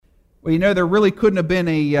Well, there really couldn't have been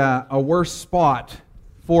a worse spot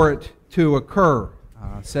for it to occur,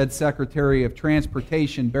 said Secretary of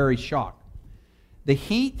Transportation Barry Schock. The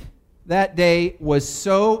heat that day was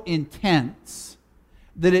so intense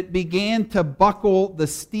that it began to buckle the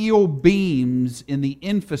steel beams in the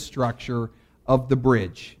infrastructure of the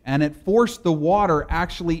bridge, and it forced the water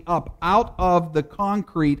actually up out of the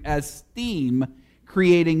concrete as steam,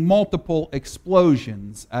 creating multiple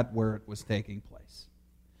explosions at where it was taking place.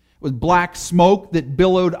 With black smoke that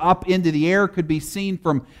billowed up into the air could be seen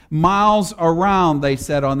from miles around, they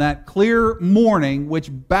said, on that clear morning, which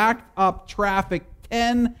backed up traffic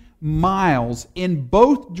 10 miles in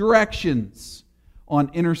both directions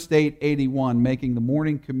on Interstate 81, making the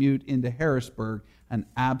morning commute into Harrisburg an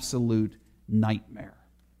absolute nightmare.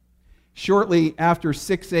 Shortly after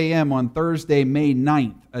 6 a.m. on Thursday, May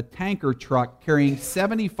 9th, a tanker truck carrying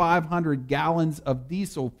 7,500 gallons of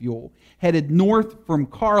diesel fuel headed north from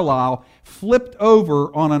Carlisle flipped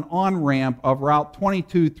over on an on-ramp of Route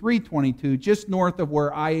 22-322 just north of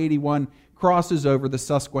where I-81 crosses over the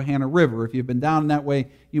Susquehanna River. If you've been down that way,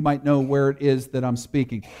 you might know where it is that I'm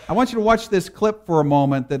speaking. I want you to watch this clip for a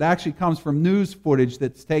moment that actually comes from news footage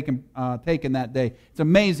that's taken that day. It's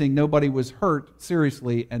amazing nobody was hurt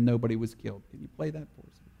seriously and nobody was killed. Can you play that for us?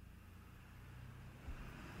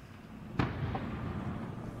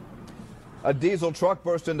 A diesel truck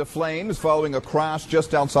burst into flames following a crash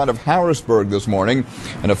just outside of Harrisburg this morning,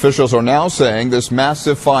 and officials are now saying this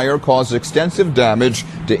massive fire caused extensive damage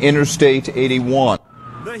to Interstate 81.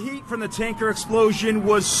 The heat from the tanker explosion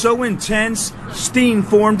was so intense, steam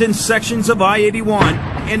formed in sections of I-81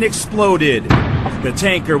 and exploded. The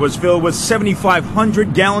tanker was filled with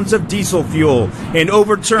 7,500 gallons of diesel fuel and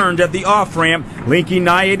overturned at the off-ramp linking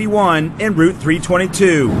I-81 and Route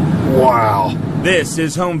 322. Wow. This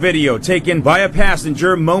is home video taken by a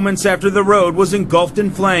passenger moments after the road was engulfed in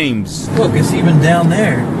flames. Look, it's even down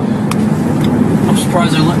there. I'm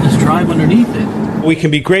surprised they're letting us drive underneath it. We can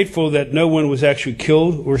be grateful that no one was actually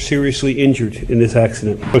killed or seriously injured in this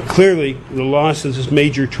accident. But clearly, the loss of this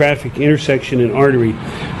major traffic intersection and artery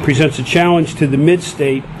presents a challenge to the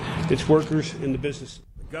mid-state, its workers, and the business.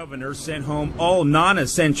 The governor sent home all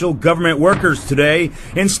non-essential government workers today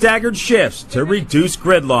in staggered shifts to reduce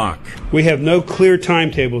gridlock. We have no clear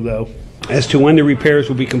timetable, though, as to when the repairs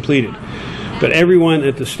will be completed. But everyone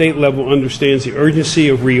at the state level understands the urgency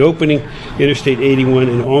of reopening Interstate 81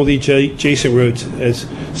 and all the adjacent roads as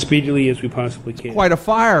speedily as we possibly can. Quite a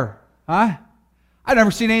fire, huh? I've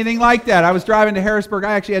never seen anything like that. I was driving to Harrisburg.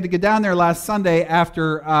 I actually had to get down there last Sunday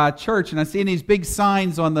after church, and I seen these big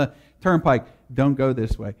signs on the turnpike. Don't go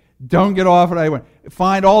this way. Don't get off at I-1.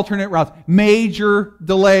 Find alternate routes. Major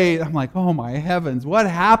delay. I'm like, oh my heavens, what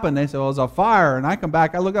happened? They said, well, it was a fire. And I come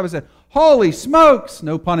back, I look up and said, holy smokes,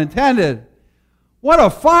 no pun intended. What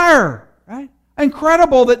a fire, right?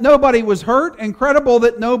 Incredible that nobody was hurt. Incredible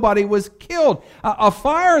that nobody was killed. A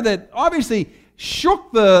fire that obviously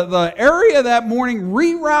shook the area that morning,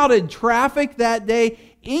 rerouted traffic that day,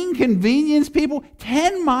 inconvenienced people.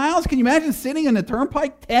 10 miles? Can you imagine sitting in the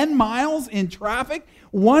turnpike 10 miles in traffic,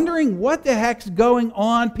 wondering what the heck's going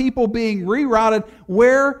on, people being rerouted?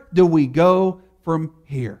 Where do we go from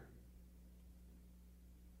here?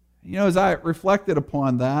 As I reflected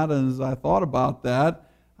upon that, and as I thought about that,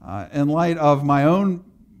 in light of my own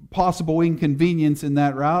possible inconvenience in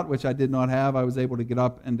that route, which I did not have, I was able to get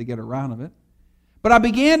up and to get around of it. But I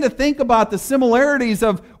began to think about the similarities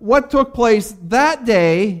of what took place that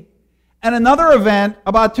day and another event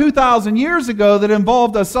about 2,000 years ago that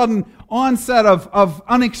involved a sudden onset of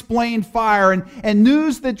unexplained fire and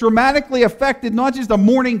news that dramatically affected not just a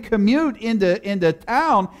morning commute into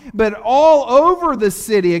town, but all over the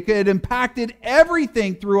city. It impacted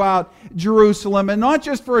everything throughout Jerusalem, and not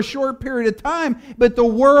just for a short period of time, but the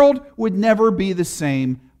world would never be the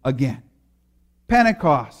same again.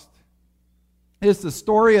 Pentecost. It's the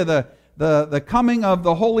story of the coming of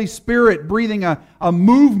the Holy Spirit, breathing a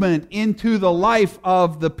movement into the life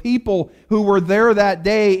of the people who were there that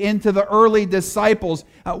day, into the early disciples.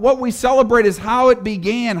 What we celebrate is how it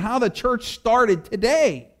began, how the church started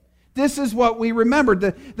today. This is what we remember.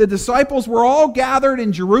 The disciples were all gathered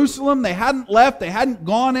in Jerusalem. They hadn't left. They hadn't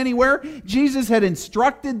gone anywhere. Jesus had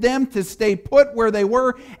instructed them to stay put where they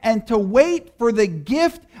were and to wait for the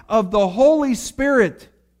gift of the Holy Spirit.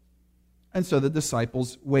 And so the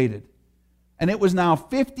disciples waited. And it was now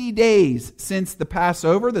 50 days since the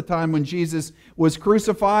Passover, the time when Jesus was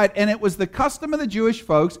crucified. And it was the custom of the Jewish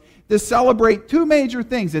folks to celebrate two major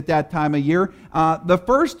things at that time of year. The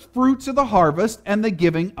first fruits of the harvest and the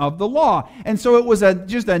giving of the law. And so it was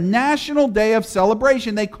just a national day of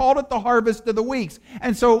celebration. They called it the Harvest of the Weeks.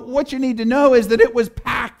 And so what you need to know is that it was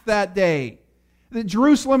packed that day.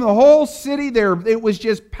 Jerusalem, the whole city there, it was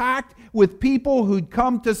just packed with people who'd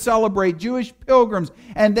come to celebrate, Jewish pilgrims,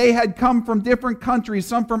 and they had come from different countries,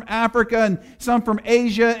 some from Africa and some from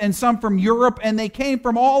Asia and some from Europe, and they came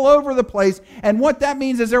from all over the place. And what that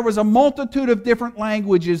means is there was a multitude of different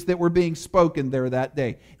languages that were being spoken there that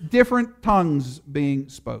day, different tongues being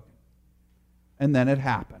spoken. And then it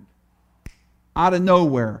happened. Out of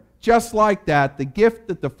nowhere, just like that, the gift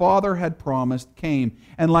that the Father had promised came.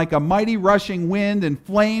 And like a mighty rushing wind and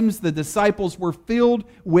flames, the disciples were filled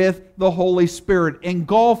with the Holy Spirit,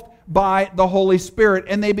 engulfed by the Holy Spirit.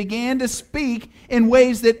 And they began to speak in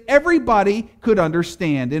ways that everybody could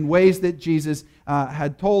understand, in ways that Jesus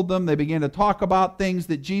had told them. They began to talk about things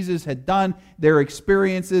that Jesus had done, their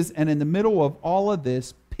experiences. And in the middle of all of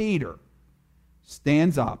this, Peter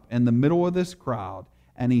stands up in the middle of this crowd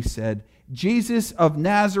and he said, "Jesus of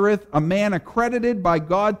Nazareth, a man accredited by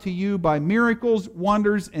God to you by miracles,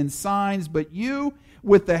 wonders, and signs, but you,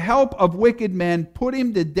 with the help of wicked men, put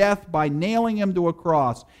him to death by nailing him to a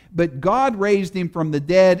cross. But God raised him from the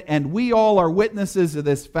dead, and we all are witnesses of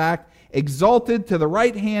this fact. Exalted to the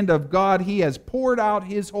right hand of God, he has poured out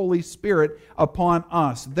his Holy Spirit upon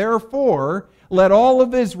us. Therefore, let all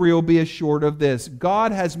of Israel be assured of this.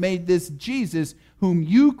 God has made this Jesus, whom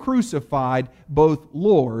you crucified, both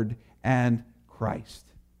Lord and Christ."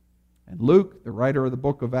 And Luke, the writer of the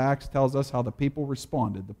book of Acts, tells us how the people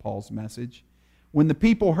responded to Paul's message. When the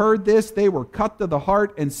people heard this, they were cut to the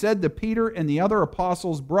heart and said to Peter and the other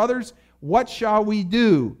apostles, "Brothers, what shall we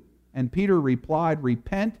do?" And Peter replied,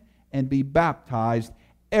 "Repent and be baptized,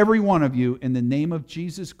 every one of you, in the name of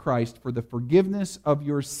Jesus Christ for the forgiveness of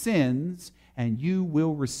your sins, and you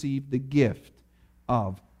will receive the gift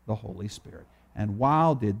of the Holy Spirit." And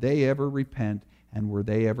wow, did they ever repent and were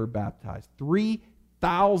they ever baptized.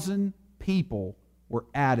 3,000 people were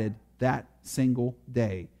added that single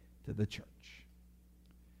day to the church.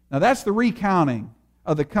 Now that's the recounting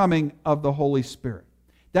of the coming of the Holy Spirit.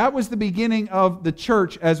 That was the beginning of the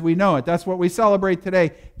church as we know it. That's what we celebrate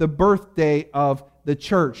today, the birthday of the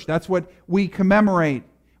church. That's what we commemorate.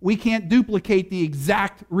 We can't duplicate the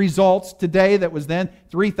exact results today that was then.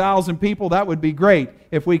 3,000 people, that would be great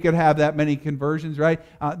if we could have that many conversions, right?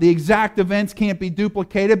 The exact events can't be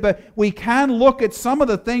duplicated, but we can look at some of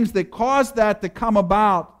the things that caused that to come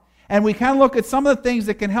about. And we can look at some of the things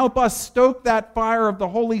that can help us stoke that fire of the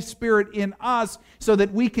Holy Spirit in us so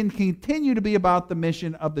that we can continue to be about the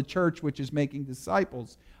mission of the church, which is making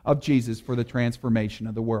disciples of Jesus for the transformation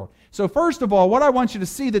of the world. So first of all, what I want you to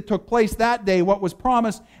see that took place that day, what was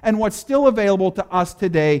promised, and what's still available to us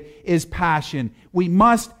today is passion. We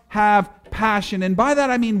must have passion. And by that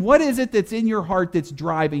I mean, what is it that's in your heart that's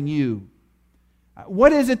driving you?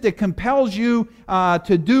 What is it that compels you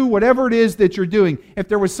to do whatever it is that you're doing? If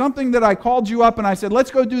there was something that I called you up and I said,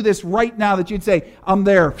 let's go do this right now, that you'd say, I'm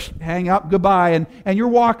there, hang up, goodbye, and you're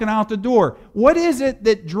walking out the door. What is it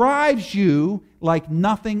that drives you like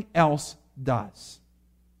nothing else does?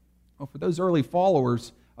 Well, for those early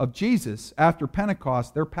followers of Jesus, after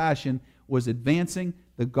Pentecost, their passion was advancing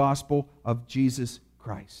the gospel of Jesus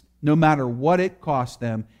Christ. No matter what it cost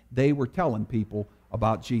them, they were telling people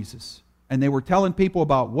about Jesus. And they were telling people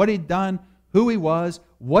about what He'd done, who He was,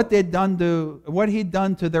 what He'd done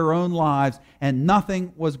to their own lives, and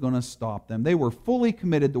nothing was going to stop them. They were fully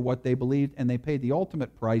committed to what they believed, and they paid the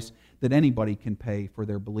ultimate price that anybody can pay for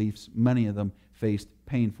their beliefs. Many of them faced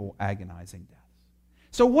painful, agonizing deaths.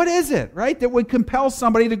 So what is it, right, that would compel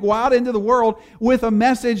somebody to go out into the world with a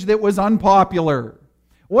message that was unpopular?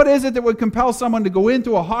 What is it that would compel someone to go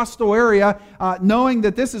into a hostile area knowing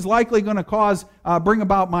that this is likely going to bring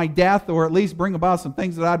about my death, or at least bring about some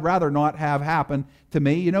things that I'd rather not have happen to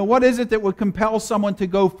me? You know, what is it that would compel someone to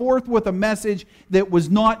go forth with a message that was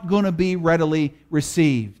not going to be readily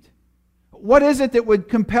received? What is it that would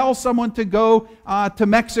compel someone to go to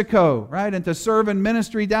Mexico, right, and to serve in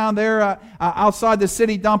ministry down there outside the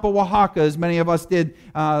city dump of Oaxaca, as many of us did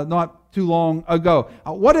not too long ago?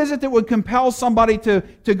 What is it that would compel somebody to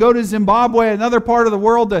go to Zimbabwe, another part of the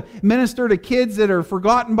world, to minister to kids that are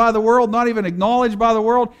forgotten by the world, not even acknowledged by the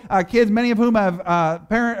world? Kids, many of whom have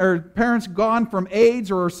parents gone from AIDS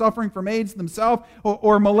or are suffering from AIDS themselves,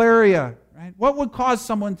 or malaria. Right? What would cause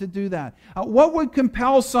someone to do that? What would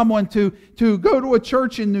compel someone to go to a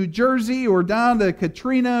church in New Jersey or down to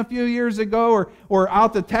Katrina a few years ago or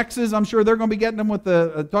out to Texas? I'm sure they're going to be getting them with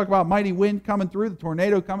the talk about mighty wind coming through, the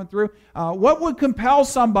tornado coming through. What would compel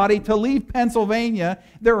somebody to leave Pennsylvania,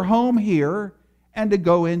 their home here, and to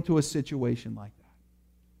go into a situation like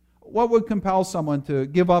that? What would compel someone to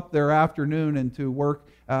give up their afternoon and to work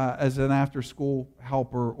as an after-school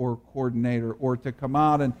helper or coordinator, or to come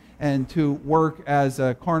out and to work as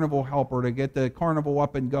a carnival helper to get the carnival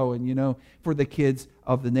up and going, for the kids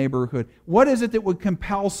of the neighborhood? What is it that would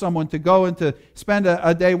compel someone to go and to spend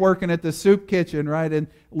a day working at the soup kitchen, right, in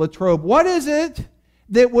Latrobe? What is it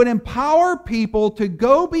that would empower people to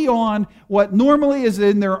go beyond what normally is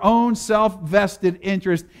in their own self-vested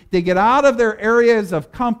interest, to get out of their areas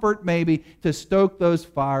of comfort maybe, to stoke those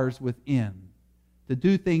fires within, to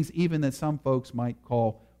do things even that some folks might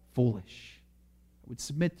call foolish? I would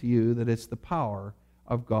submit to you that it's the power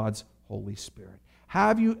of God's Holy Spirit.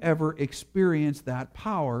 Have you ever experienced that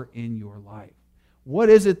power in your life? What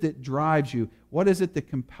is it that drives you? What is it that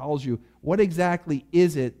compels you? What exactly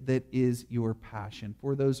is it that is your passion?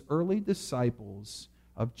 For those early disciples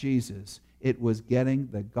of Jesus, it was getting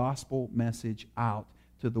the gospel message out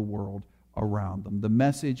to the world around them. The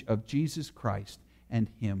message of Jesus Christ and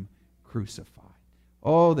Him crucified.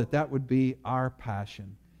 Oh, that would be our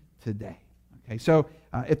passion today. Okay, so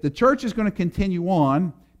if the church is going to continue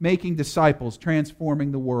on making disciples,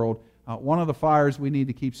 transforming the world, one of the fires we need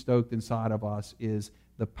to keep stoked inside of us is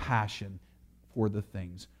the passion for the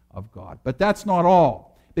things of God. But that's not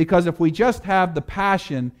all, because if we just have the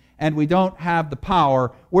passion and we don't have the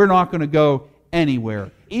power, we're not going to go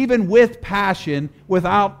anywhere. Even with passion,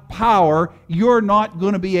 without power, you're not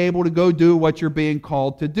going to be able to go do what you're being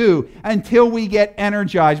called to do until we get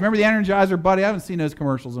energized. Remember the Energizer Buddy? I haven't seen those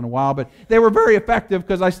commercials in a while, but they were very effective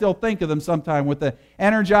because I still think of them sometime with the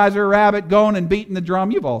Energizer rabbit going and beating the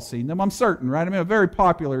drum. You've all seen them, I'm certain, right? I mean, very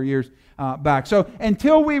popular years back. So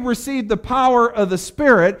until we receive the power of the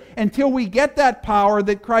Spirit, until we get that power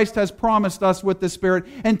that Christ has promised us with the Spirit,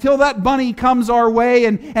 until that bunny comes our way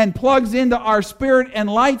and plugs into our spirit and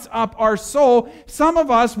lights up our soul, some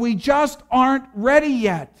of us, we just aren't ready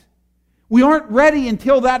yet. We aren't ready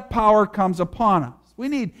until that power comes upon us.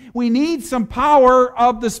 We need some power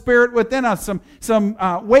of the Spirit within us, some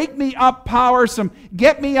wake me up power, some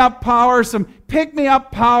get me up power, some pick me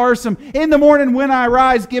up power, some in the morning when I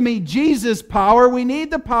rise, give me Jesus power. We need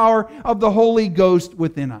the power of the Holy Ghost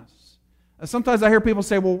within us. Sometimes I hear people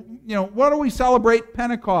say, well, why do we celebrate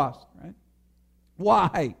Pentecost? Right?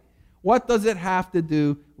 Why? What does it have to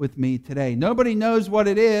do with me today? Nobody knows what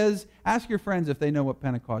it is. Ask your friends if they know what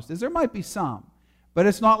Pentecost is. There might be some. But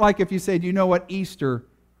it's not like if you say, do you know what Easter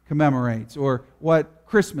commemorates or what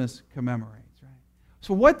Christmas commemorates, right?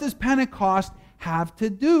 So what does Pentecost have to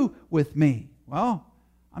do with me? Well,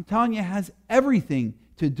 I'm telling you, it has everything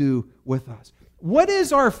to do with us. What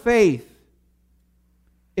is our faith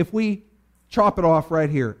if we chop it off right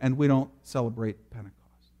here and we don't celebrate Pentecost?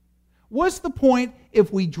 What's the point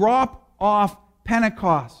if we drop off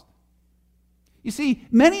Pentecost? You see, too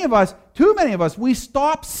many of us, we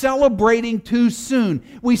stop celebrating too soon.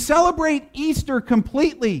 We celebrate Easter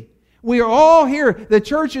completely. We are all here. The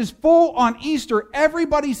church is full on Easter.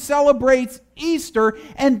 Everybody celebrates Easter,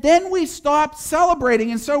 and then we stop celebrating.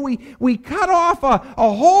 And so we cut off a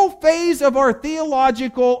whole phase of our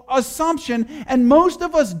theological assumption, and most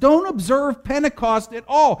of us don't observe Pentecost at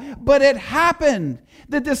all. But it happened.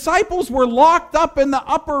 The disciples were locked up in the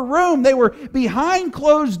upper room. They were behind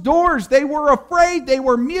closed doors. They were afraid. They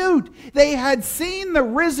were mute. They had seen the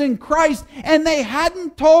risen Christ, and they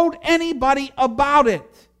hadn't told anybody about it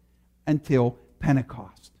until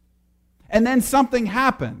Pentecost. And then something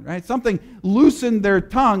happened, right? Something loosened their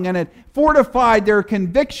tongue, and it fortified their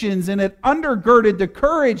convictions, and it undergirded the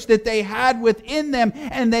courage that they had within them.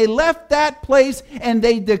 And they left that place, and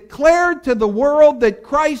they declared to the world that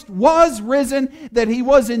Christ was risen, that He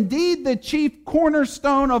was indeed the chief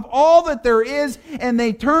cornerstone of all that there is. And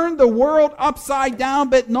they turned the world upside down,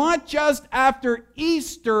 but not just after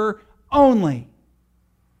Easter only,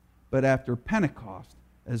 but after Pentecost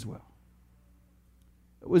as well.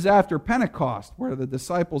 It was after Pentecost where the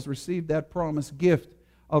disciples received that promised gift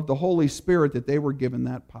of the Holy Spirit that they were given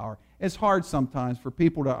that power. It's hard sometimes for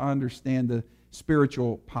people to understand the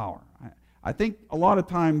spiritual power. I think a lot of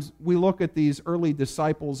times we look at these early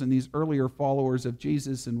disciples and these earlier followers of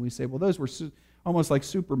Jesus and we say, well, those were almost like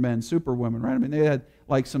supermen, superwomen, right? I mean, they had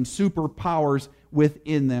like some superpowers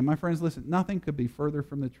within them. My friends, listen, nothing could be further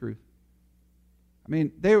from the truth. I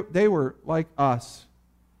mean, they were like us.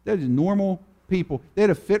 They're just normal people. They'd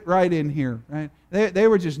have fit right in here, right? They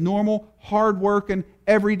were just normal, hard-working,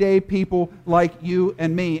 everyday people like you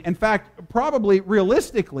and me. In fact, probably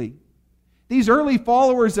realistically, these early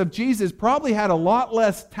followers of Jesus probably had a lot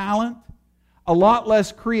less talent, a lot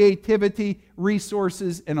less creativity,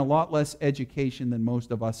 resources, and a lot less education than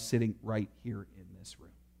most of us sitting right here in this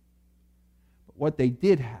room. But what they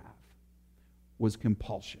did have was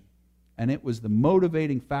compulsion. And it was the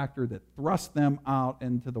motivating factor that thrust them out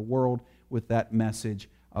into the world with that message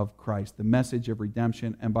of Christ, the message of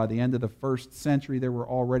redemption. And by the end of the first century, there were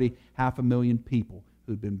already 500,000 people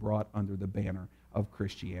who'd been brought under the banner of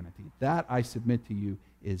Christianity. That, I submit to you,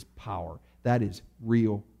 is power. That is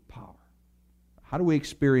real power. How do we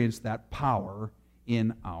experience that power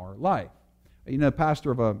in our life? You know, the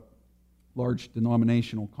pastor of a large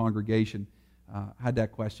denominational congregation had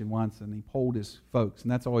that question once, and he polled his folks,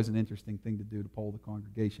 and that's always an interesting thing to do, to poll the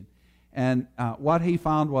congregation. And what he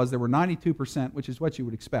found was there were 92%, which is what you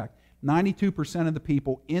would expect. 92% of the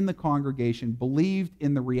people in the congregation believed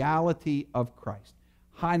in the reality of Christ.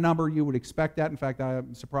 High number, you would expect that. In fact,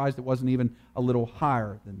 I'm surprised it wasn't even a little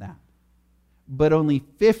higher than that. But only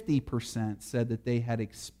 50% said that they had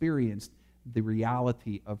experienced the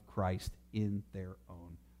reality of Christ in their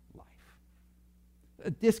own life.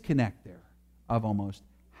 A disconnect there of almost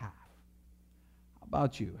half. How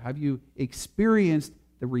about you? Have you experienced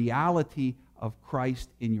the reality of Christ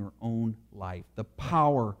in your own life, the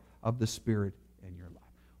power of the Spirit in your life?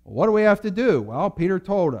 Well, what do we have to do? Well, Peter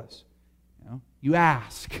told us. You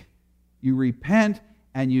ask, you repent,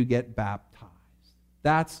 and you get baptized.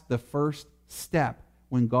 That's the first step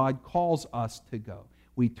when God calls us to go.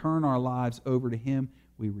 We turn our lives over to Him,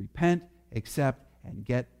 we repent, accept, and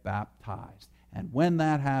get baptized. And when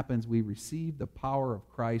that happens, we receive the power of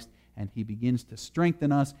Christ, and He begins to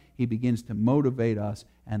strengthen us, He begins to motivate us,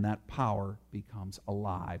 and that power becomes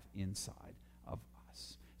alive inside of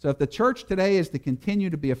us. So if the church today is to continue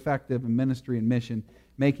to be effective in ministry and mission,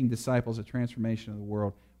 making disciples, a transformation of the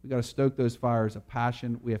world, we've got to stoke those fires of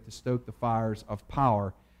passion. We have to stoke the fires of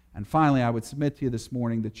power. And finally, I would submit to you this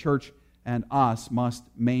morning, the church and us must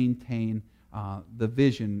maintain the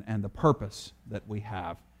vision and the purpose that we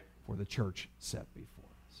have for the church set before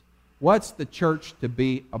us. What's the church to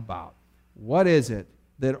be about? What is it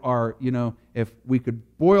that are, if we could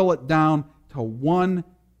boil it down to one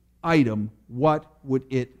item, what would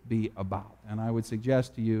it be about? And I would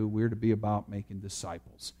suggest to you, we're to be about making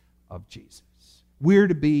disciples of Jesus. We're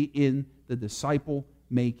to be in the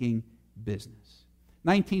disciple-making business.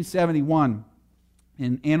 1971,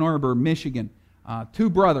 in Ann Arbor, Michigan, two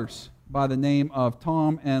brothers by the name of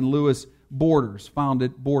Tom and Louis Borders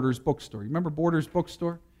founded Borders Bookstore. You remember Borders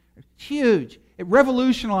Bookstore? It's huge. It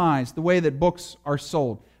revolutionized the way that books are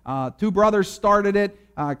sold. Two brothers started it,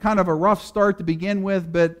 kind of a rough start to begin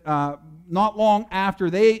with, but not long after,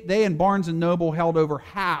 they and Barnes & Noble held over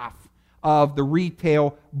half of the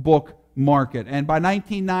retail book market. And by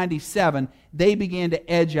 1997, they began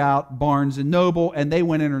to edge out Barnes & Noble, and they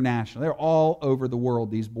went international. They're all over the world,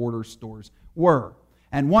 these Borders stores were.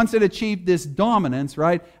 And once it achieved this dominance,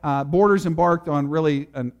 right, Borders embarked on really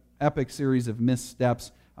an epic series of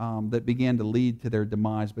missteps that began to lead to their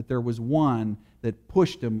demise. But there was one that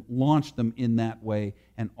pushed them, launched them in that way,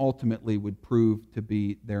 and ultimately would prove to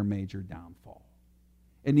be their major downfall.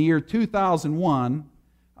 In the year 2001,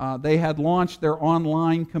 they had launched their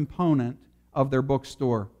online component of their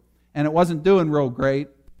bookstore, and it wasn't doing real great.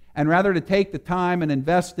 And rather to take the time and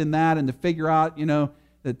invest in that and to figure out,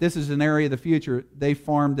 that this is an area of the future, they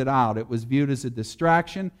farmed it out. It was viewed as a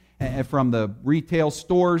distraction from the retail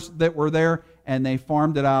stores that were there, and they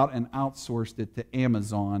farmed it out and outsourced it to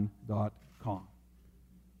Amazon.com.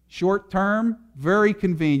 Short term, very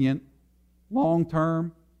convenient. Long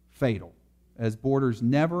term, fatal, as Borders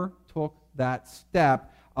never took that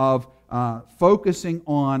step of focusing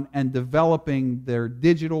on and developing their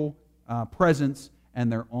digital presence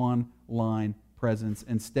and their online presence,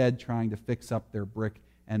 instead trying to fix up their brick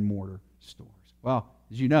and mortar stores. Well,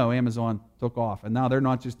 as you know, Amazon took off, and now they're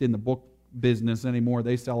not just in the book business anymore.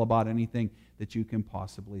 They sell about anything that you can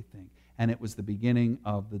possibly think. And it was the beginning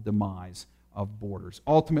of the demise of Borders.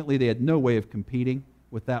 Ultimately, they had no way of competing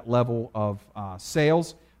with that level of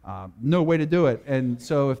sales, no way to do it. And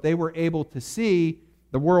so if they were able to see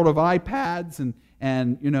the world of iPads and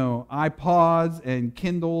iPods and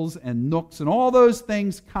Kindles and Nooks and all those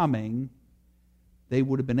things coming, they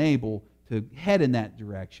would have been able to head in that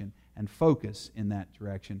direction and focus in that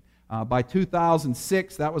direction. By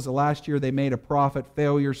 2006, that was the last year they made a profit.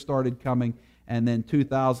 Failure started coming, and then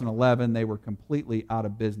 2011, they were completely out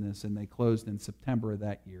of business, and they closed in September of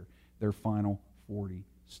that year, their final 40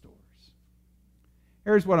 stores.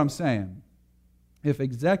 Here's what I'm saying. if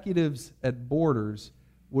executives at Borders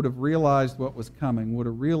would have realized what was coming, would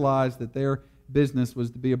have realized that their business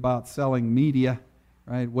was to be about selling media,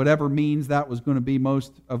 right? Whatever means that was going to be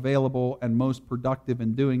most available and most productive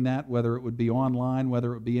in doing that, whether it would be online,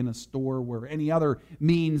 whether it would be in a store, or any other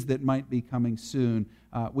means that might be coming soon,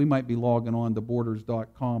 we might be logging on to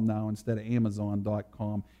Borders.com now instead of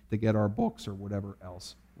Amazon.com to get our books or whatever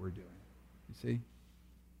else we're doing. You see?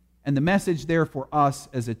 And the message there for us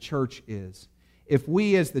as a church is, if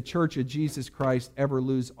we as the Church of Jesus Christ ever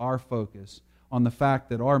lose our focus on the fact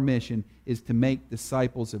that our mission is to make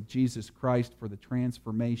disciples of Jesus Christ for the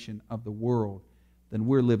transformation of the world, then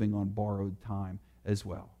we're living on borrowed time as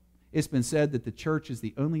well. It's been said that the church is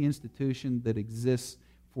the only institution that exists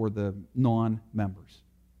for the non-members,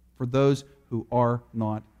 for those who are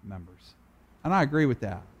not members. And I agree with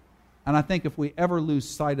that. And I think if we ever lose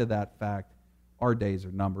sight of that fact, our days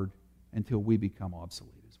are numbered until we become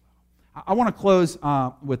obsolete as well. I want to close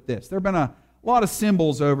with this. There have been a lot of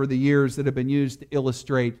symbols over the years that have been used to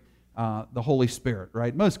illustrate the Holy Spirit,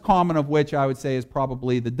 right? Most common of which I would say is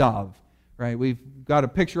probably the dove, right? We've got a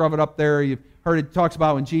picture of it up there. You've heard it talks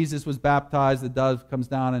about when Jesus was baptized, the dove comes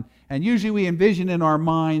down, and usually we envision in our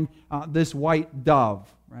mind this white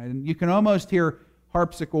dove, right? And you can almost hear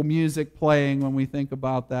harpsichord music playing when we think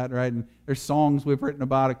about that, right? And there's songs we've written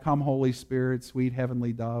about it, Come Holy Spirit, Sweet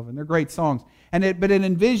Heavenly Dove, and they're great songs. But it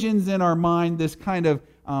envisions in our mind this kind of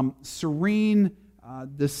serene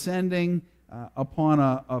descending upon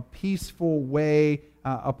a peaceful way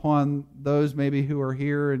upon those maybe who are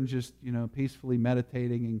here and just, peacefully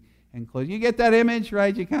meditating and closing. You get that image,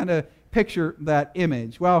 right? You kind of picture that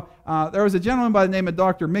image. Well, there was a gentleman by the name of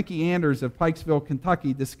Dr. Mickey Anders of Pikesville,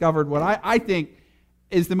 Kentucky, discovered what I think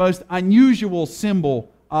is the most unusual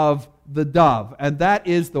symbol of the dove, and that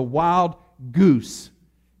is the wild goose.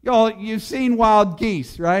 Y'all, you've seen wild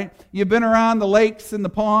geese, right? You've been around the lakes and the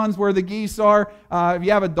ponds where the geese are. If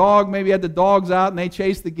you have a dog, maybe you had the dogs out and they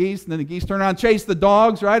chase the geese, and then the geese turn around and chase the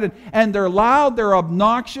dogs, right? And they're loud, they're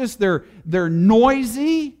obnoxious, they're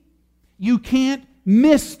noisy. You can't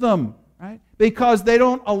miss them, right? Because they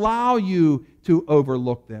don't allow you to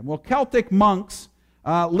overlook them. Well, Celtic monks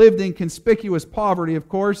lived in conspicuous poverty, of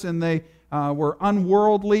course, and they were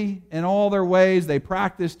unworldly in all their ways. They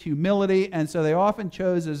practiced humility, and so they often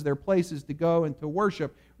chose as their places to go and to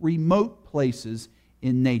worship remote places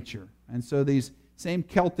in nature. And so these same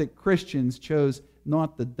Celtic Christians chose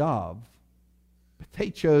not the dove, but they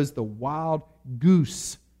chose the wild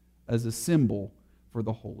goose as a symbol for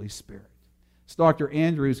the Holy Spirit. So Dr.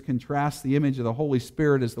 Andrews contrasts the image of the Holy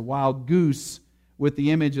Spirit as the wild goose with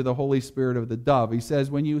the image of the Holy Spirit of the dove. He says,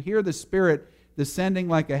 when you hear the Spirit descending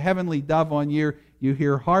like a heavenly dove on you, you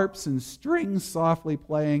hear harps and strings softly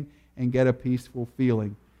playing and get a peaceful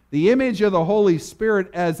feeling. The image of the Holy Spirit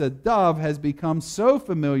as a dove has become so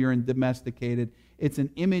familiar and domesticated, it's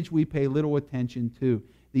an image we pay little attention to.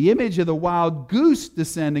 The image of the wild goose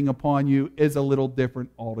descending upon you is a little different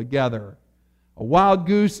altogether. A wild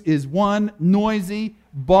goose is one noisy,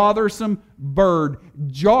 bothersome bird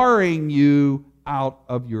jarring you out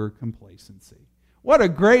of your complacency. What a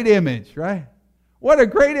great image, right? What a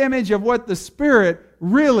great image of what the Spirit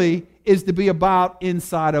really is to be about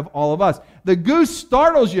inside of all of us. The goose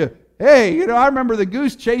startles you. Hey, I remember the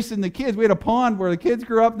goose chasing the kids. We had a pond where the kids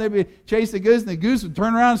grew up and they'd chase the goose, and the goose would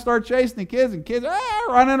turn around and start chasing the kids, and kids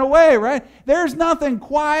running away, right? There's nothing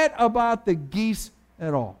quiet about the geese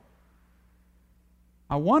at all.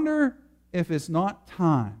 I wonder if it's not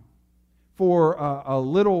time for a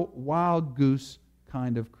little wild goose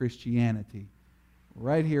kind of Christianity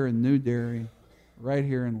right here in New Derry, right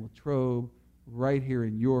here in Latrobe, right here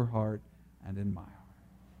in your heart and in my heart,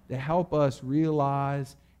 to help us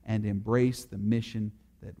realize and embrace the mission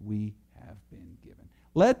that we have been given.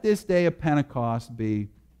 Let this day of Pentecost be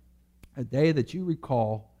a day that you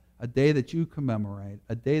recall, a day that you commemorate,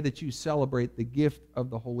 a day that you celebrate the gift of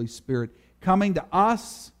the Holy Spirit coming to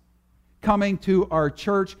us, coming to our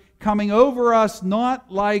church, coming over us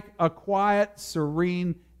not like a quiet,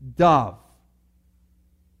 serene dove,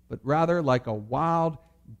 but rather like a wild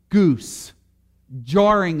goose,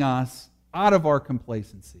 jarring us out of our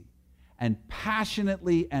complacency and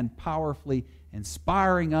passionately and powerfully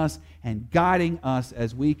inspiring us and guiding us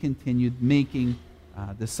as we continue making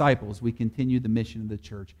disciples. We continue the mission of the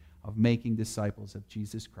church of making disciples of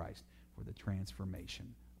Jesus Christ for the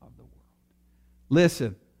transformation of the world.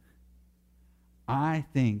 Listen, I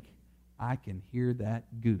think I can hear that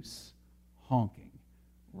goose honking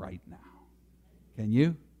right now. Can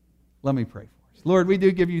you? Let me pray for us. Lord, we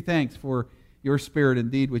do give you thanks for your Spirit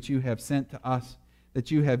indeed, which you have sent to us,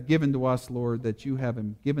 that you have given to us, Lord, that you have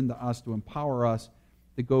given to us to empower us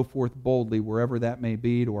to go forth boldly wherever that may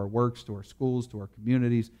be, to our works, to our schools, to our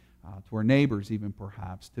communities, to our neighbors even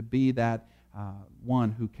perhaps, to be that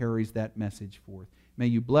one who carries that message forth. May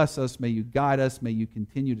you bless us, may you guide us, may you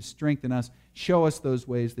continue to strengthen us, show us those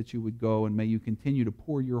ways that you would go, and may you continue to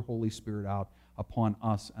pour your Holy Spirit out upon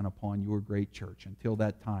us and upon your great church until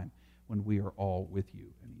that time when we are all with you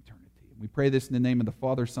in eternity. And we pray this in the name of the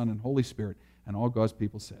Father, Son, and Holy Spirit, and all God's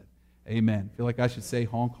people said, amen. I feel like I should say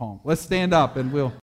honk honk. Let's stand up and we'll